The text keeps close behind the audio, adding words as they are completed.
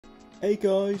Hey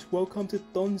guys, welcome to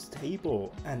Don's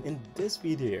Table, and in this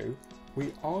video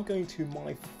we are going to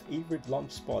my favorite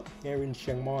lunch spot here in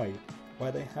Chiang Mai,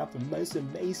 where they have the most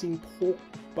amazing pork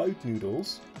boat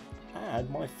noodles and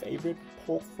my favorite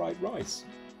pork fried rice.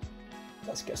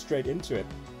 Let's get straight into it.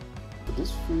 For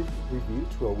this food review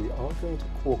tour we are going to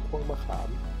Krua Kuang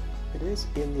Makaam. It is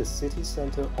in the city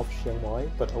center of Chiang Mai,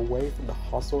 but away from the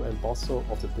hustle and bustle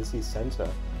of the busy center.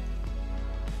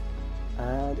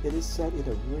 And it is set in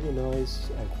a really nice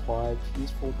and quiet,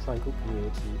 peaceful, tranquil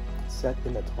community, set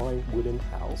in a Thai wooden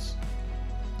house.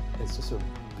 It's just a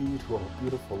beautiful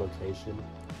location.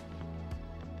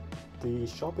 The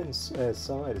shop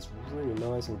inside is really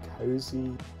nice and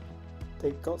cozy.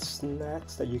 They got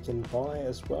snacks that you can buy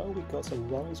as well. We got some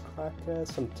rice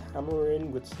crackers, some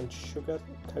tamarind with some sugar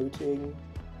coating,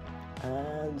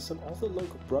 and some other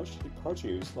local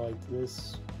produce like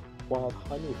this wild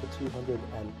honey for 280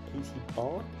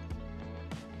 baht.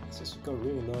 It's just got a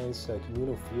really nice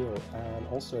communal feel, and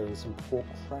also some pork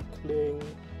crackling,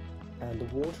 and the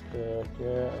water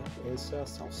here is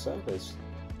self-service.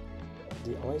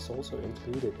 The ice also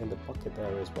included in the bucket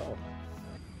there as well.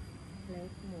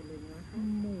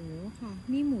 หมูค่ะ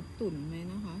มีหมูตุ๋นไหม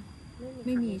นะคะไ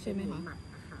ม่มีใช่ไหมคะ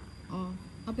อ๋อ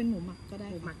เอาเป็นหมูหมักก็ได้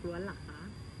หมูหมักล้วนหรอคะ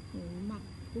หมูหมัก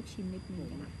ลูกชิ้นนิดนึง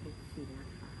หมักลูกชิ้นนะ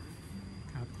คะ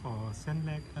ครับขอเส้นเ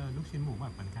ล็กลูกชิ้นหมูหมั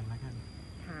กเหมือนกันแล้วกัน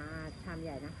ค่ะชามให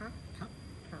ญ่นะคะครับ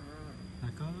ค่ะแล้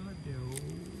วก็เดี๋ยว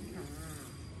ค่ะ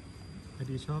พอ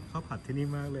ดีชอบข้าวผัดที่นี่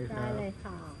มากเลยครับได้เลย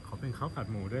ค่ะขอเป็นข้าวผัด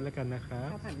หมูด้วยแล้วกันนะครับ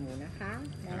ข้าวผัดหมูนะคะ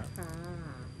ได้ค่ะ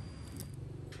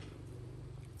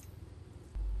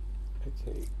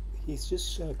Okay, he's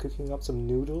just cooking up some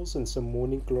noodles and some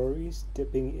morning glories,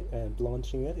 dipping and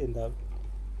blanching it in that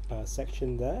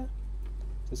section there.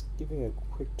 Just giving a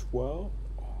quick twirl.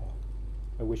 Oh,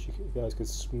 I wish you guys could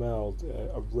smell the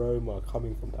aroma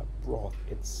coming from that broth.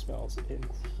 It smells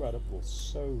incredible,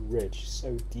 so rich, so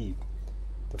deep.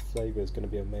 The flavor is going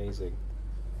to be amazing.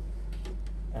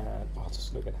 And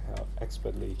just look at how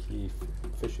expertly he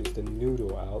fishes the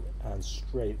noodle out and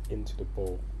straight into the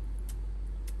bowl.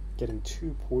 Getting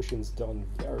 2 portions done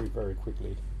very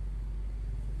quickly.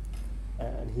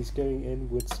 And he's going in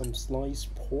with some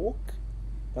sliced pork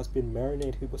that's been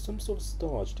marinated with some sort of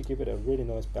starch to give it a really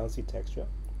nice bouncy texture.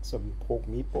 Some pork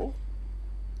meatball,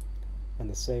 and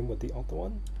the same with the other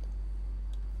one.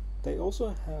 They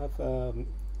also have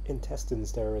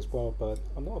intestines there as well, but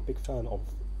I'm not a big fan of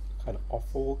kind of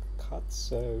offal cuts,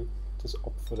 so just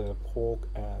opt for the pork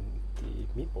and the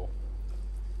meatball.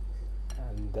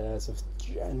 And there's a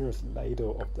generous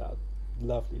ladle of that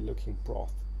lovely looking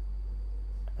broth,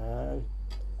 and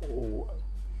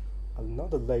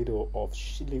another ladle of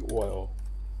chili oil.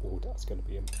 Oh, that's going to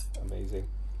be amazing.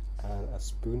 And a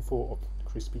spoonful of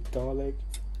crispy garlic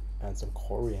and some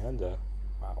coriander.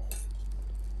 Wow,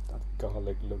 that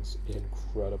garlic looks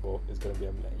incredible. It's going to be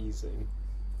amazing.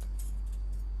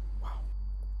 Wow,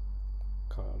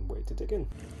 can't wait to dig in.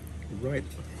 Right,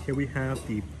 here we have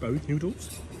the boat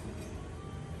noodles.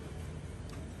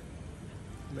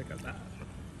 Look at that.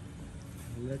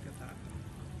 Look at that.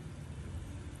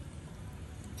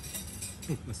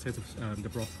 Let's taste the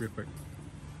broth real quick.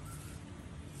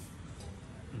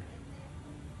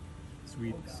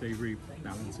 Sweet, savory,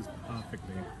 balances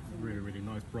perfectly. Really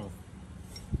nice broth.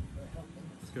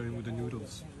 Let's go in with the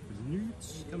noodles. The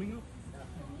noodles coming up.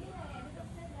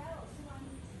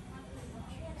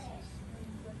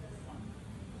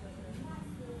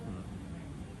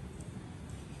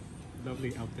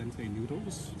 Lovely al dente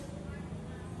noodles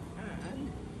and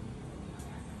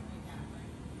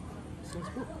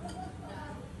sliced pork.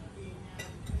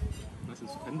 Nice and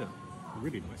tender,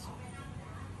 really nice.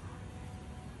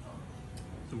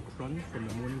 Some crunch from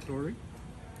the morning glory,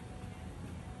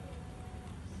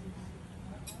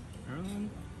 and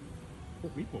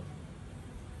pork meatball.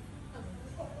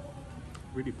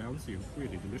 Really bouncy and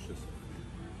really delicious.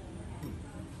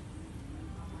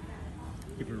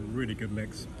 Give it a really good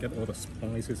mix. Get all the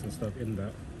spices and stuff in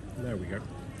there. There we go.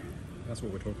 That's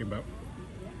what we're talking about.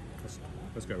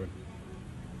 Let's go in.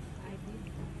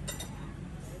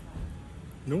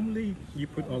 Normally you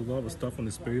put a lot of stuff on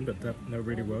the spoon, but that never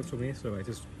really works for me, so I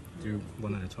just do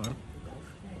one at a time.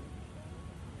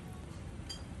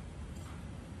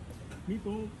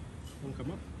 Meatball won't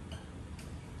come up.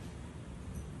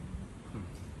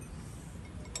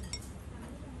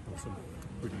 Awesome.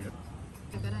 Pretty good.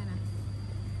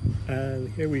 And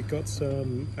here we got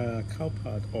some cow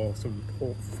pad or some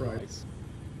pork fries.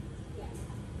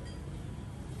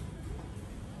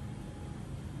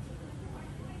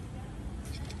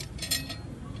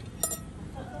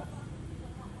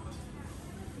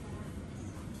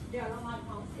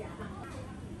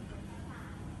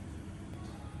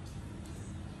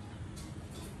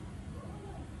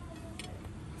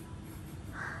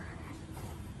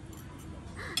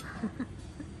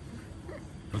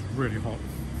 really hot.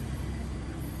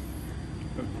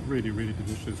 But really, really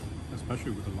delicious,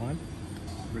 especially with the lime.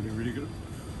 Really, really good.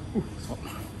 Ooh, it's hot.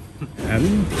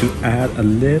 And to add a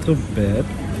little bit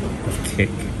of kick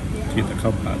to the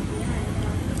khao pad,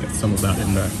 get some of that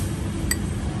in there.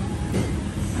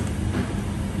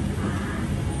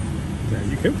 There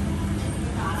you go.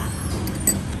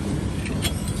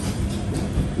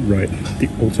 Right, the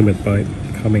ultimate bite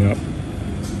coming up.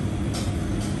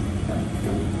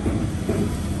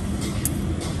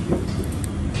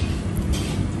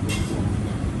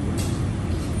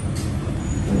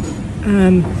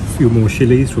 And a few more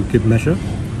chilies for good measure.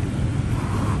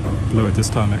 Blow it this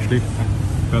time actually. I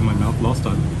burned my mouth last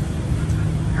time.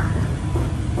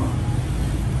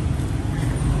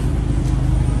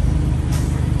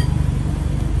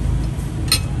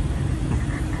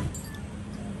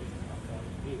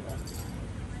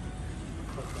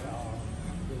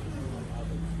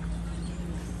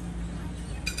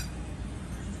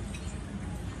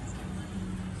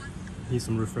 Need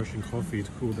some refreshing coffee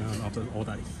to cool down after all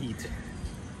that heat.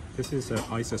 This is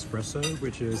iced espresso,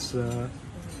 which is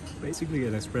basically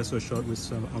an espresso shot with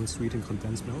some unsweetened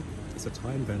condensed milk. It's a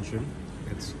Thai invention.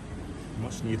 It's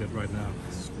much needed right now.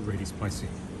 It's really spicy.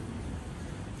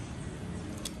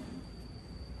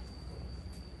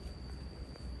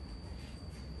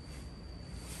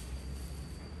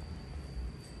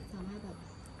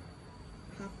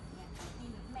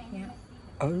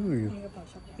 Oh,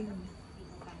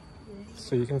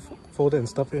 so you can fold it and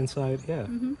stuff it inside here.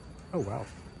 Mm-hmm. Oh wow,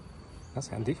 that's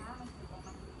handy.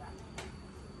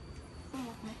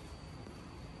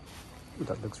 Ooh,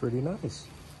 that looks really nice.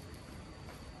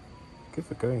 Good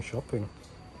for going shopping.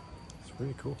 It's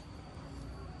really cool.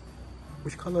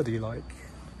 Which color do you like?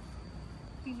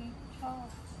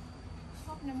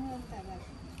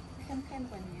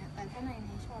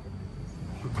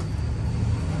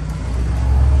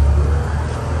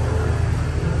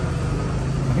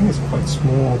 I think it's quite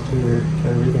small to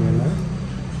carry everything in there.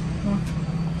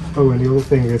 Oh, and the other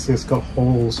thing is it's got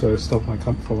holes so stuff might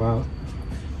come fall out.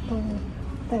 Mm-hmm.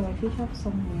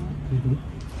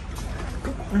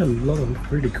 Got a lot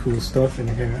of really cool stuff in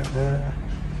here.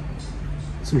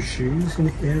 Some shoes in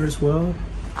here as well.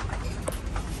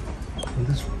 And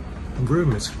this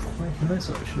room is quite nice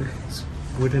actually. It's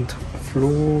wooden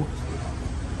floor.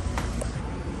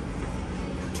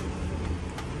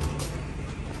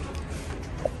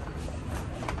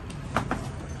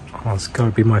 Oh, it's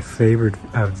gotta be my favorite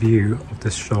view of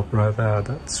this shop right there.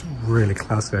 That's really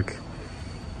classic.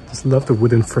 Just love the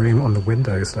wooden frame on the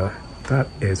windows there. That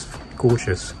is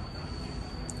gorgeous.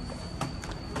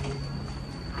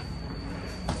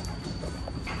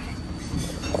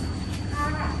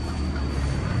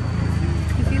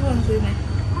 If you want to do it.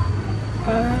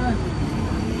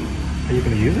 Are you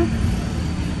gonna use it?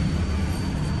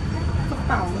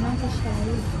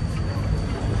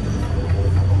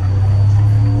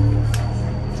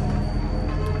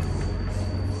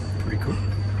 Pretty cool.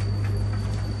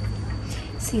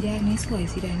 สีแดงนี่สวย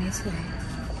สีแดงนี่สวย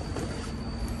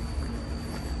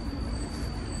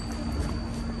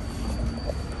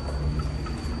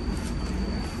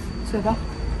สวยปะ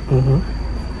Mm-hmm.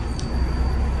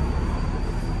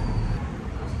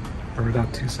 For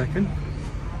about 2 seconds.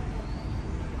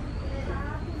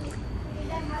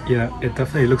 Yeah, it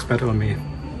definitely looks better on me.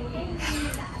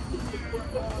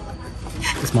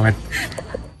 It's mine.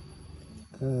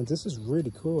 This is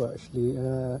really cool actually.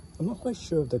 I'm not quite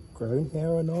sure if they're grown here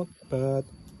or not, but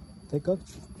they got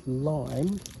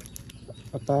lime,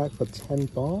 a bag for 10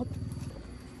 baht,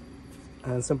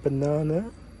 and some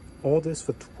banana, all this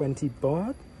for 20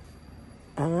 baht.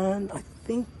 And I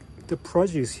think the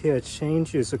produce here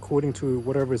changes according to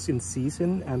whatever is in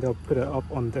season, and they'll put it up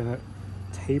on the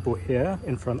table here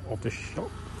in front of the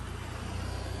shop.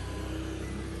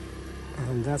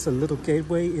 And that's a little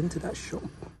gateway into that shop.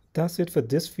 That's it for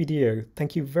this video.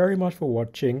 Thank you very much for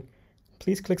watching.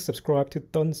 Please click subscribe to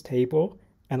Don's Table,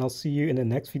 and I'll see you in the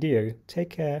next video. Take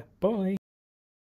care. Bye.